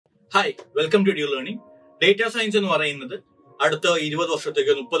Hi, welcome to 𝐒𝐜𝐢𝐞𝐬. Data science എന്ന് പറയുന്നത് അടുത്ത 20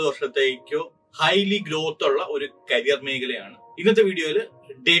 വർഷത്തേക്കോ 30 വർഷത്തേക്കോ ഹൈലി ഗ്രോത്ത് ഉള്ള ഒരു കരിയർ മേഖലയാണ്. ഇന്നത്തെ വീഡിയോയിൽ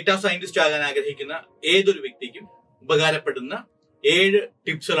ഡേറ്റാ സയന്റിസ്റ്റ് ആകാൻ ആഗ്രഹിക്കുന്ന ഏതൊരു വ്യക്തിക്കും ഉപകാരപ്പെടുന്ന 7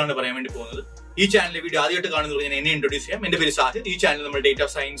 ടിപ്സുകളാണ് പറയാൻ വേണ്ടി പോകുന്നത്. ഈ ചാനലിലെ വീഡിയോ ആദ്യമായിട്ട് കാണുന്നത് ഞാൻ എന്നെ ഇൻട്രൊഡ്യൂസ് ചെയ്യാം. എന്റെ പേര് സാഹിദ്. ഈ ചാനൽ നമ്മൾ data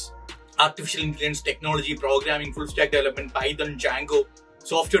science, artificial intelligence, technology, programming, full stack development, Python, Jango,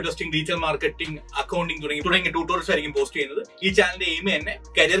 software testing, digital marketing, accounting തുടങ്ങിയ ട്യൂട്ടോറിയൽസ് ആയിരിക്കും പോസ്റ്റ് ചെയ്യുന്നത്. ഈ ചാനലിന്റെ എയിം തന്നെ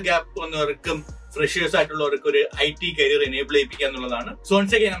കരിയർ ഗ്യാപ്പ് വന്നവർക്കും ഫ്രഷേഴ്സ് ആയിട്ടുള്ളവർക്ക് ഒരു IT കരിയർ എനേബിൾ ചെയ്യിപ്പിക്കുക എന്നുള്ളതാണ്. So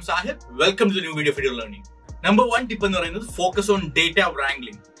once again I am Sahid. Welcome to the new video 𝐒𝐜𝐢𝐞𝐬. Number 1 tip എന്ന് പറയുന്നത് ഫോക്കസ് ഓൺ ഡേറ്റ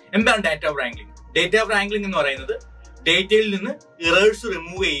wrangling. എന്താണ് ഡേറ്റ wrangling? ഡേറ്റ wrangling എന്ന് പറയുന്നത് ഡേറ്റയിൽ നിന്ന് ഇറേഴ്സ്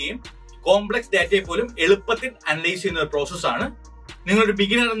റിമൂവ് ചെയ്യുകയും കോംപ്ലക്സ് ഡാറ്റയെ പോലും എളുപ്പത്തിൽ അനലൈസ് ചെയ്യുന്ന ഒരു പ്രോസസ്സാണ്. നിങ്ങളൊരു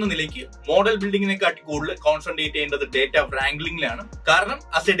ബിഗിനർ എന്ന നിലയ്ക്ക് മോഡൽ ബിൽഡിങ്ങിനെക്കാട്ടി കൂടുതൽ കോൺസെൻട്രേറ്റ് ചെയ്യേണ്ടത് ഡേറ്റ wranglingലാണ്. കാരണം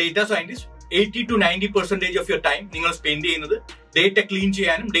as A data scientist 80 to 90% of your time നിങ്ങൾ സ്പെൻഡ് ചെയ്യുന്നത് ഡേറ്റ ക്ലീൻ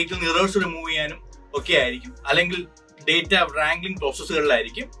ചെയ്യാനും ഡേറ്റയിൽ നിന്ന് ഇറേഴ്സ് റിമൂവ് ചെയ്യാനും ഒക്കെ ആയിരിക്കും, അല്ലെങ്കിൽ ഡേറ്റ wrangling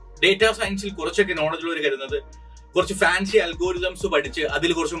പ്രോസസ്സുകളിലായിരിക്കും. ഡേറ്റ സയൻസിൽ കുറച്ചൊക്കെ നോളജ് ഉള്ളവർ കരുതുന്നത് കുറച്ച് ഫാൻസി അൽഗോരിതംസ് പഠിച്ച്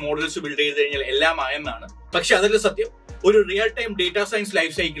അതിൽ കുറച്ച് മോഡൽസ് ബിൽഡ് ചെയ്ത് കഴിഞ്ഞാൽ എല്ലാം ആയെന്നാണ്. പക്ഷെ അതല്ല സത്യം. ഒരു real time data science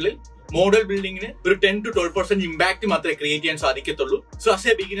life സൈക്കിളിൽ മോഡൽ ബിൽഡിങ്ങിന് ഒരു 10 to 12% ഇമ്പാക്ട് മാത്രമേ ക്രിയേറ്റ് ചെയ്യാൻ സാധിക്കത്തുള്ളൂ. സോ ആസ്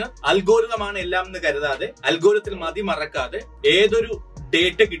എ ബിഗിനർ അൽഗോരിതമാണ് എല്ലാം എന്ന് കരുതാതെ, അൽഗോരിതത്തിൽ മതി മറക്കാതെ ഏതൊരു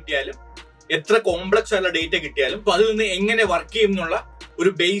ഡേറ്റ കിട്ടിയാലും, എത്ര കോംപ്ലക്സ് ആയുള്ള ഡേറ്റ കിട്ടിയാലും അതിൽ നിന്ന് എങ്ങനെ വർക്ക് ചെയ്യും എന്നുള്ള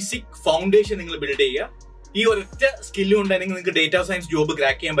ഒരു ബേസിക് ഫൗണ്ടേഷൻ നിങ്ങൾ ബിൽഡ് ചെയ്യുക. ഈ ഒരൊറ്റ സ്കില്ല് കൊണ്ടാണെങ്കിൽ നിങ്ങൾക്ക് ഡേറ്റ സയൻസ് ജോബ്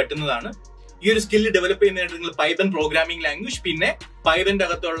ക്രാക്ക് ചെയ്യാൻ പറ്റുന്നതാണ്. ഈ ഒരു സ്കില്ല് ഡെവലപ്പ് ചെയ്യുന്നതായിട്ട് നിങ്ങൾ പൈത്തൺ പ്രോഗ്രാമിംഗ് ലാംഗ്വേജ്, പിന്നെ പൈത്തന്റെ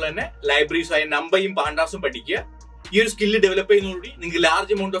അകത്തുള്ള തന്നെ ലൈബ്രറീസ് ആയ നമ്പയും പാണ്ടാസും പഠിക്കുക. ഈ ഒരു സ്കില്ല് ഡെവലപ്പ് ചെയ്യുന്നതോടുകൂടി നിങ്ങൾക്ക്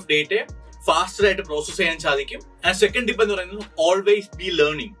ലാർജ് എമൗണ്ട് ഓഫ് ഡേറ്റയെ ഫാസ്റ്റർ ആയിട്ട് പ്രോസസ് ചെയ്യാൻ സാധിക്കും. ആൻഡ് സെക്കൻഡ് ടിപ്പ് എന്ന് പറയുന്നത് ഓൾവേസ് ബി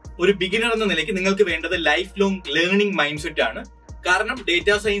ലേണിംഗ്. ഒരു ബിഗിനർ എന്ന നിലയ്ക്ക് നിങ്ങൾക്ക് വേണ്ടത് life long learning mind set ആണ്. കാരണം ഡേറ്റ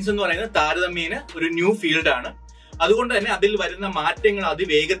സയൻസ് എന്ന് പറയുന്നത് താരതമ്യേന ഒരു ന്യൂ ഫീൽഡ് ആണ്. അതുകൊണ്ട് തന്നെ അതിൽ വരുന്ന മാറ്റങ്ങൾ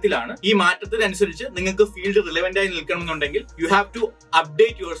അതിവേഗത്തിലാണ്. ഈ മാറ്റത്തിനനുസരിച്ച് നിങ്ങൾക്ക് ഫീൽഡ് റിലവന്റ് ആയി നിൽക്കണം എന്നുണ്ടെങ്കിൽ you have to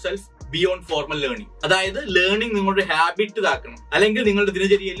update your self beyond formal learning. അതായത് ലേണിംഗ് നിങ്ങളുടെ ഹാബിറ്റ് ആക്കണം. അല്ലെങ്കിൽ നിങ്ങളുടെ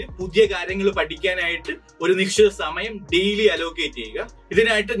ദിനചര്യയിൽ പുതിയ കാര്യങ്ങൾ പഠിക്കാനായിട്ട് ഒരു നിശ്ചിത സമയം ഡെയിലി അലോക്കേറ്റ് ചെയ്യുക.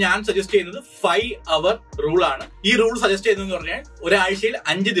 ഇതിനായിട്ട് ഞാൻ സജസ്റ്റ് ചെയ്യുന്നത് 5 hour റൂൾ ആണ്. ഈ റൂൾ സജസ്റ്റ് ചെയ്യുന്നതെന്ന് പറഞ്ഞാൽ ഒരാഴ്ചയിൽ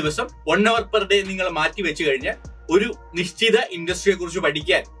 5 ദിവസം 1 hour per day നിങ്ങൾ മാറ്റി വെച്ച് കഴിഞ്ഞാൽ ഒരു നിശ്ചിത ഇൻഡസ്ട്രിയെ കുറിച്ച്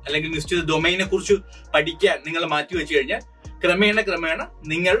പഠിക്കാൻ, അല്ലെങ്കിൽ നിശ്ചിത ഡൊമൈനെ കുറിച്ച് പഠിക്കാൻ നിങ്ങൾ മാറ്റി വെച്ച് കഴിഞ്ഞാൽ ക്രമേണ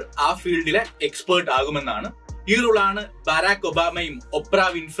നിങ്ങൾ ആ ഫീൽഡിലെ എക്സ്പേർട്ട് ആകുമെന്നാണ്. ഈ റൂളാണ് ബരാക് ഒബാമയും ഒപ്ര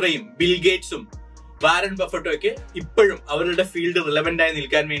വിൻഫ്രയും ബിൽ ഗേറ്റ്സും വാരൻ ബഫറ്റും ഒക്കെ ഇപ്പോഴും അവരുടെ ഫീൽഡ് റിലവന്റ് ആയി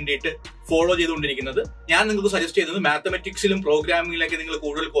നിൽക്കാൻ വേണ്ടിയിട്ട് ഫോളോ ചെയ്തുകൊണ്ടിരിക്കുന്നത്. ഞാൻ നിങ്ങൾക്ക് സജസ്റ്റ് ചെയ്യുന്നത് മാത്തമെറ്റിക്സിലും പ്രോഗ്രാമിംഗിലൊക്കെ നിങ്ങൾ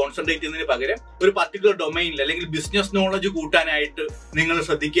കൂടുതൽ കോൺസെൻട്രേറ്റ് ചെയ്യുന്നതിന് പകരം ഒരു പർട്ടിക്കുലർ ഡൊമൈനിൽ അല്ലെങ്കിൽ ബിസിനസ് നോളജ് കൂട്ടാനായിട്ട് നിങ്ങൾ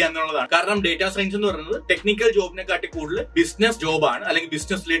ശ്രദ്ധിക്കുക എന്നുള്ളതാണ്. കാരണം ഡേറ്റാ സയൻസ് എന്ന് പറയുന്നത് ടെക്നിക്കൽ ജോബിനെക്കാട്ടി കൂടുതൽ ബിസിനസ് ജോബാണ്, അല്ലെങ്കിൽ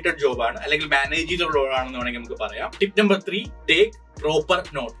ബിസിനസ് റിലേറ്റഡ് ജോബാണ്, അല്ലെങ്കിൽ മാനേജീരിയൽ റോളാണെന്ന് വേണമെങ്കിൽ നമുക്ക് പറയാം. Tip number 3, take proper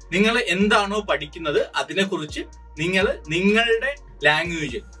not. നിങ്ങൾ എന്താണോ പഠിക്കുന്നത് അതിനെക്കുറിച്ച് നിങ്ങൾ നിങ്ങളുടെ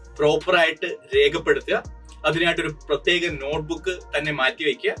ലാംഗ്വേജിൽ പ്രോപ്പറായിട്ട് രേഖപ്പെടുത്തുക. അതിനായിട്ട് ഒരു പ്രത്യേക നോട്ട്ബുക്ക് തന്നെ മാറ്റി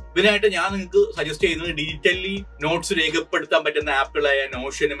വെക്കുക. ഇതിനായിട്ട് ഞാൻ നിങ്ങൾക്ക് സജസ്റ്റ് ചെയ്യുന്നത് ഡിജിറ്റലി നോട്ട്സ് രേഖപ്പെടുത്താൻ പറ്റുന്ന ആപ്പുകളായ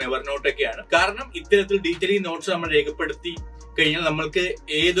നോഷനും എവർനോട്ടൊക്കെയാണ്. കാരണം ഇത്തരത്തിൽ ഡിജിറ്റലി നോട്ട്സ് നമ്മൾ രേഖപ്പെടുത്തി കഴിഞ്ഞാൽ നമ്മൾക്ക്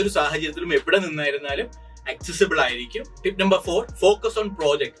ഏതൊരു സാഹചര്യത്തിലും എവിടെ നിന്നായിരുന്നാലും accessible ആയിരിക്കും. Tip number 4, focus on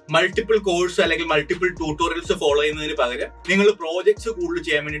project. Multiple course അല്ലെങ്കിൽ മൾട്ടിപ്പിൾ ട്യൂട്ടോറിയൽസ് ഫോളോ ചെയ്യുന്നതിന് പകരം നിങ്ങൾ പ്രോജക്ട്സ് കൂടുതൽ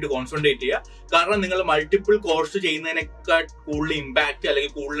ചെയ്യാൻ വേണ്ടിയിട്ട് കോൺസെൻട്രേറ്റ് ചെയ്യുക. കാരണം നിങ്ങൾ മൾട്ടിപ്പിൾ കോഴ്സ് ചെയ്യുന്നതിനേക്കാൾ കൂടുതൽ ഇമ്പാക്ട്,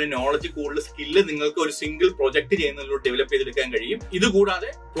 അല്ലെങ്കിൽ കൂടുതൽ നോളജ്, കൂടുതൽ സ്കില്ല് നിങ്ങൾക്ക് ഒരു സിംഗിൾ പ്രോജക്ട് ചെയ്യുന്നതിലൂടെ ഡെവലപ്പ് ചെയ്തെടുക്കാൻ കഴിയും.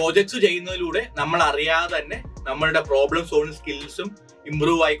 ഇതുകൂടാതെ പ്രോജക്ട്സ് ചെയ്യുന്നതിലൂടെ നമ്മൾ അറിയാതെ തന്നെ നമ്മളുടെ പ്രോബ്ലം സോൾവിംഗ് സ്കിൽസും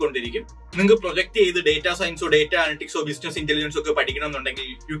ഇംപ്രൂവ് ആയിക്കൊണ്ടിരിക്കും. നിങ്ങൾക്ക് പ്രൊജക്ട് ചെയ്ത് ഡേറ്റാ സയൻസോ ഡേറ്റ അനലിറ്റിക്സോ ബിസിനസ് ഇന്റലിജൻസോ ഒക്കെ പഠിക്കണമെന്നുണ്ടെങ്കിൽ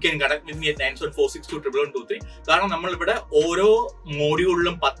you can connect with me at 9446211123. കാരണം നമ്മളിവിടെ ഓരോ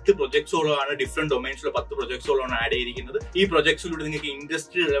മോഡ്യൂളിലും 10 പ്രൊജക്ട്സോളാണ്, ഡിഫറെന്റ് ഡൊമൈൻസിലുള്ള 10 പ്രൊജക്ട്സോളാണ് ആഡ് ചെയ്തിരിക്കുന്നത്. ഈ പ്രൊജക്ട്സിലൂടെ നിങ്ങൾക്ക്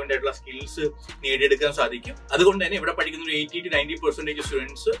ഇൻഡസ്ട്രി റിലവന്റ് ആയിട്ടുള്ള സ്കിൽസ് നേടിയെടുക്കാൻ സാധിക്കും. അതുകൊണ്ട് തന്നെ ഇവിടെ പഠിക്കുന്ന ഒരു 80 to 90%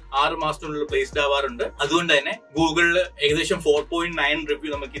 സ്റ്റുഡൻസ് 6 മാസത്തിനുള്ളിൽ പ്ലേസ്ഡ് ആവാറുണ്ട്. അതുകൊണ്ട് തന്നെ ഗൂഗിളിൽ ഏകദേശം 4.9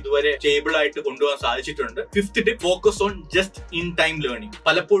 റിവ്യൂ നമുക്ക് ഇതുവരെ സ്റ്റേബിൾ ആയിട്ട് കൊണ്ടുപോകാൻ സാധിച്ചിട്ടുണ്ട്. 5th tip, focus on just in time learning.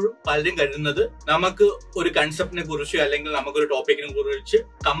 പലപ്പോഴും പലരും കരുതുന്നത് നമുക്ക് ഒരു കൺസെപ്റ്റിനെ കുറിച്ച് അല്ലെങ്കിൽ നമുക്കൊരു ടോപ്പിക്കിനെ കുറിച്ച്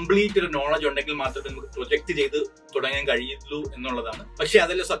കംപ്ലീറ്റ് ഒരു നോളജ് ഉണ്ടെങ്കിൽ മാത്രമേ നമുക്ക് പ്രൊജക്ട് ചെയ്ത് തുടങ്ങാൻ കഴിയുള്ളൂ എന്നുള്ളതാണ്. പക്ഷെ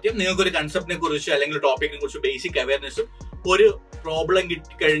അതല്ല സത്യം. നിങ്ങൾക്ക് ഒരു കൺസെപ്റ്റിനെ കുറിച്ച് അല്ലെങ്കിൽ ടോപ്പിക്കിനെ കുറിച്ച് ബേസിക് അവയർനെസ്സും ഒരു പ്രോബ്ലം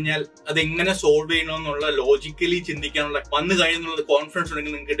കിട്ടിക്കഴിഞ്ഞാൽ അത് എങ്ങനെ സോൾവ് ചെയ്യണമെന്നുള്ള ലോജിക്കലി ചിന്തിക്കാനുള്ള വന്നു കഴിയുന്നുള്ള കോൺഫിഡൻസ്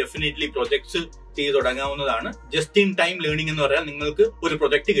ഉണ്ടെങ്കിൽ നിങ്ങൾക്ക് ഡെഫിനറ്റ്ലി പ്രൊജക്ട്സ് ചെയ്ത് തുടങ്ങാവുന്നതാണ്. ജസ്റ്റ് ഇൻ ടൈം ലേണിംഗ് എന്ന് പറയാൻ നിങ്ങൾക്ക് ഒരു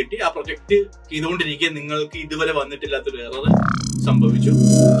പ്രൊജക്ട് കിട്ടി, ആ പ്രൊജക്ട് ചെയ്തുകൊണ്ടിരിക്കുക, നിങ്ങൾക്ക് ഇതുവരെ വന്നിട്ടില്ലാത്തൊരു എറർ സംഭവിച്ചു.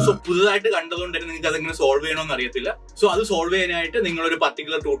 സോ പുതുതായിട്ട് കണ്ടതുകൊണ്ട് തന്നെ നിങ്ങൾക്ക് അതെങ്ങനെ സോൾവ് ചെയ്യണമെന്ന് അറിയത്തില്ല. സോ അത് സോൾവ് ചെയ്യാനായിട്ട് നിങ്ങളൊരു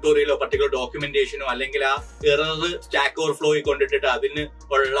പർട്ടിക്കുലർ ട്യൂട്ടോറിയലോ പർട്ടിക്കുലർ ഡോക്യുമെന്റേഷനോ അല്ലെങ്കിൽ ആ എറർ സ്റ്റാക്ക് ഓവർഫ്ലോയിൽ കൊണ്ടിട്ടിട്ട് അതിന്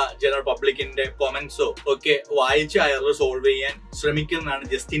ഉള്ള ജനറൽ പബ്ലിക്കിന്റെ കൊമന്റ്സോ ഒക്കെ വായിച്ച് ആ എറർ സോൾവ് സോൾവ് ചെയ്യാൻ ശ്രമിക്കുന്നതാണ്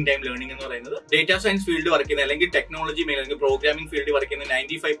ജസ്റ്റ് ഇൻ ടൈം ലേണിംഗ് എന്ന് പറയുന്നത്. ഡേറ്റാ സയൻസ് ഫീൽഡ് വർക്ക് ചെയ്യുന്ന അല്ലെങ്കിൽ ടെക്നോളജി മേഖല അല്ലെങ്കിൽ പ്രോഗ്രാമിംഗ് ഫീൽഡിൽ വർക്ക് ചെയ്യുന്ന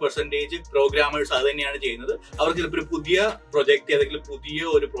 95% പ്രോഗ്രാമേഴ്സ് അത് തന്നെയാണ് ചെയ്യുന്നത്. അവർക്ക് ചിലപ്പോൾ ഒരു പുതിയ പ്രൊജക്ട് അല്ലെങ്കിൽ പുതിയ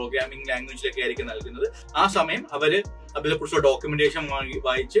ഒരു പ്രോഗ്രാമിംഗ് ലാംഗ്വേജിലൊക്കെ ആയിരിക്കും നൽകുന്നത്. ആ സമയം അവര് അതിനെക്കുറിച്ചുള്ള ഡോക്യുമെന്റേഷൻ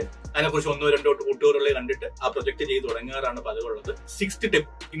വായിച്ച് അതിനെക്കുറിച്ച് 1-2 ട്യൂട്ടോറിയലുകൾ കണ്ടിട്ട് ആ പ്രൊജക്ട് ചെയ്ത് തുടങ്ങാറാണ് പതിവുള്ളത്. 6th tip,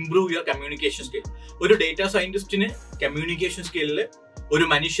 improve your communication skill. ഒരു ഡേറ്റാ സയന്റിസ്റ്റിന് കമ്മ്യൂണിക്കേഷൻ സ്കില്ല് ഒരു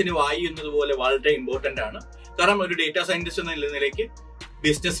മനുഷ്യന് വായു എന്നതുപോലെ വളരെ ഇമ്പോർട്ടന്റ് ആണ്. കാരണം ഒരു ഡേറ്റാ സയന്റിസ്റ്റ് എന്ന നിലയ്ക്ക്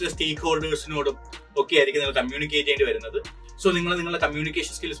ബിസിനസ്സിലെ സ്റ്റേക്ക് ഹോൾഡേഴ്സിനോടും ഒക്കെ ആയിരിക്കും നിങ്ങൾ കമ്മ്യൂണിക്കേറ്റ് ചെയ്യേണ്ടി വരുന്നത്. സോ നിങ്ങൾ നിങ്ങളുടെ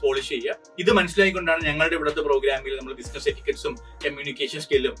കമ്മ്യൂണിക്കേഷൻ സ്കിൽസ് പോളിഷ് ചെയ്യുക. ഇത് മനസ്സിലായിക്കൊണ്ടാണ് ഞങ്ങളുടെ ഇവിടുത്തെ പ്രോഗ്രാമിൽ നമ്മൾ ബിസിനസ് എറ്റിക്കറ്റ്സും കമ്മ്യൂണിക്കേഷൻ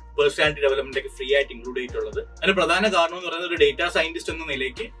സ്കില്ലും പേഴ്സണാലിറ്റി ഡെവലപ്മെന്റ് ഒക്കെ ഫ്രീ ആയിട്ട് ഇൻക്ലൂഡ് ചെയ്തിട്ടുള്ളത്. അതിന് പ്രധാന കാരണം എന്ന് പറയുന്നത് ഒരു ഡേറ്റാ സയന്റിസ്റ്റ് എന്ന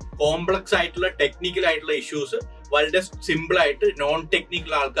നിലയ്ക്ക് കോംപ്ലക്സ് ആയിട്ടുള്ള ടെക്നിക്കൽ ആയിട്ടുള്ള ഇഷ്യൂസ് വളരെ സിമ്പിൾ ആയിട്ട് നോൺ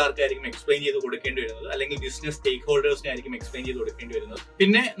ടെക്നിക്കൽ ആൾക്കാർക്കായിരിക്കും എക്സ്പ്ലെയിൻ ചെയ്ത് കൊടുക്കേണ്ടി വരുന്നത്, അല്ലെങ്കിൽ ബിസിനസ് സ്റ്റേക്ക് ഹോൾഡേഴ്സിനെ ആയിരിക്കും എക്സ്പ്ലെയിൻ ചെയ്ത് കൊടുക്കേണ്ടി വരുന്നത്.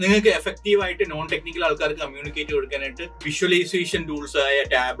 പിന്നെ നിങ്ങൾക്ക് എഫക്റ്റീവ് ആയിട്ട് നോൺ ടെക്നിക്കൽ ആൾക്കാർക്ക് കമ്മ്യൂണിക്കേറ്റ് കൊടുക്കാനായിട്ട് വിഷ്വലൈസേഷൻ ടൂൾസ് ആയ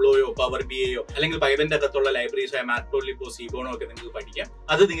ടാബ്ലോയോ പവർ ബിയോ അല്ലെങ്കിൽ പൈവന്റെ അകത്തുള്ള ലൈബ്രറീസ് ആയ മാറ്റ്പ്ലോലിപ്പോ സീബോണോ ഒക്കെ നിങ്ങൾക്ക് പഠിക്കാം.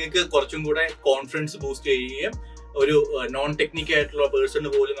 അത് നിങ്ങൾക്ക് കുറച്ചും കൂടെ കോൺഫിഡൻസ് ബൂസ്റ്റ് ചെയ്യുകയും ഒരു നോൺ ടെക്നിക്കൽ ആയിട്ടുള്ള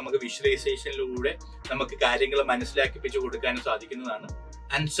പേഴ്സണ് പോലും നമുക്ക് വിഷ്വലൈസേഷനിലൂടെ നമുക്ക് കാര്യങ്ങൾ മനസ്സിലാക്കിപ്പിച്ച് കൊടുക്കാനും സാധിക്കുന്നതാണ്.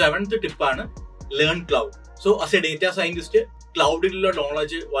 ആൻഡ് 7th ടിപ്പാണ് learn cloud. So as A data scientist ക്ലൗഡിലുള്ള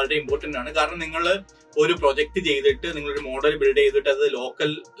knowledge വളരെ ഇമ്പോർട്ടന്റ് ആണ്. കാരണം നിങ്ങൾ ഒരു പ്രൊജക്ട് ചെയ്തിട്ട് നിങ്ങളൊരു മോഡൽ ബിൽഡ് ചെയ്തിട്ട് അത്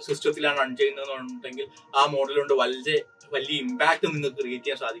ലോക്കൽ സിസ്റ്റത്തിലാണ് റൺ ചെയ്യുന്നതെന്നുണ്ടെങ്കിൽ ആ മോഡൽ കൊണ്ട് വലിയ ഇമ്പാക്ട് നിങ്ങൾക്ക് ക്രിയേറ്റ്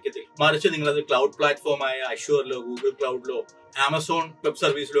ചെയ്യാൻ സാധിക്കത്തില്ല. മറിച്ച് നിങ്ങളത് ക്ലൗഡ് പ്ലാറ്റ്ഫോമായ അഷ്യൂറിലോ ഗൂഗിൾ ക്ലൗഡിലോ ആമസോൺ വെബ്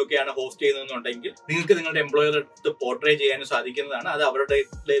സർവീസിലോ ഒക്കെയാണ് ഹോസ്റ്റ് ചെയ്യുന്നതെന്നുണ്ടെങ്കിൽ നിങ്ങൾക്ക് നിങ്ങളുടെ എംപ്ലോയർ അടുത്ത് പോർട്രേ ചെയ്യാനും സാധിക്കുന്നതാണ്. അത് അവരുടെ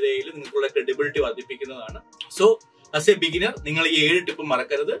ഇടയിൽ നിങ്ങൾക്കുള്ള credibility വർദ്ധിപ്പിക്കുന്നതാണ്. So as A beginner നിങ്ങൾ ഈ 7 ടിപ്പും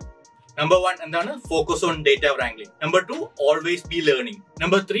മറക്കരുത്. Number 1 എന്താണ്? Focus on data wrangling. Number 2 always be learning.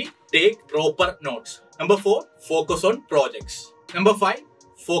 Number 3 take proper notes. Number 4 focus on projects. Number 5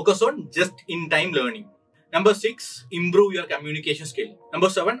 focus on just in time learning. Number 6 improve your communication skill.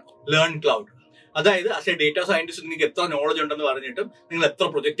 Number 7 learn cloud. അതായത് as A data scientist നിങ്ങൾക്ക് എത്ര knowledge ഉണ്ടെന്ന് പറഞ്ഞിട്ടും നിങ്ങൾ എത്ര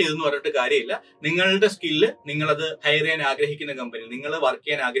project ചെയ്തെന്ന് പറഞ്ഞിട്ട് കാര്യമില്ല. നിങ്ങളുടെ സ്കില്ല് നിങ്ങളത് ഹയർ ചെയ്യാൻ ആഗ്രഹിക്കുന്ന കമ്പനി, നിങ്ങൾ വർക്ക്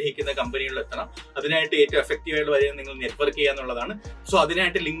ചെയ്യാൻ ആഗ്രഹിക്കുന്ന കമ്പനികളിൽ എത്തണം. അതിനായിട്ട് ഏറ്റവും എഫക്റ്റീവ് ആയിട്ട് വരെ നിങ്ങൾ നെറ്റ്വർക്ക് ചെയ്യുക എന്നുള്ളതാണ്. സോ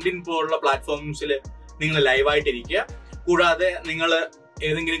അതിനായിട്ട് ലിങ്ക്ഡിൻ പോലുള്ള പ്ലാറ്റ്ഫോംസിൽ നിങ്ങൾ ലൈവായിട്ടിരിക്കുക. കൂടാതെ നിങ്ങൾ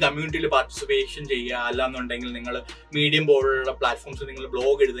ഏതെങ്കിലും കമ്മ്യൂണിറ്റിയിൽ പാർട്ടിസിപ്പേഷൻ ചെയ്യുക. അല്ലാന്നുണ്ടെങ്കിൽ നിങ്ങൾ മീഡിയം പോലുള്ള പ്ലാറ്റ്ഫോംസിൽ നിങ്ങൾ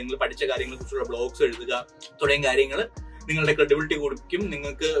ബ്ലോഗ് എഴുതുക, നിങ്ങൾ പഠിച്ച കാര്യങ്ങളെ കുറിച്ചുള്ള ബ്ലോഗ്സ് എഴുതുക. തുടങ്ങിയ കാര്യങ്ങൾ നിങ്ങളുടെ ക്രെഡിബിലിറ്റി കൊടുക്കും,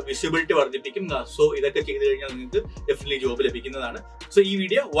 നിങ്ങൾക്ക് വിസിബിലിറ്റി വർദ്ധിപ്പിക്കും. സോ ഇതൊക്കെ ചെയ്തു കഴിഞ്ഞാൽ നിങ്ങൾക്ക് ഡെഫിനറ്റ്ലി ജോബ് ലഭിക്കുന്നതാണ്. സോ ഈ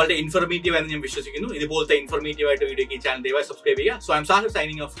വീഡിയോ വളരെ ഇൻഫോർമേറ്റീവ് ആണെന്ന് ഞാൻ വിശ്വസിക്കുന്നു. ഇതുപോലത്തെ ഇൻഫോർമേറ്റീവ് ആയിട്ട് വീഡിയോക്ക് ഈ ചാനൽ ദയവായി സബ്സ്ക്രൈബ് ചെയ്യുക. So I M Shahir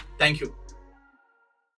signing off. Thank you.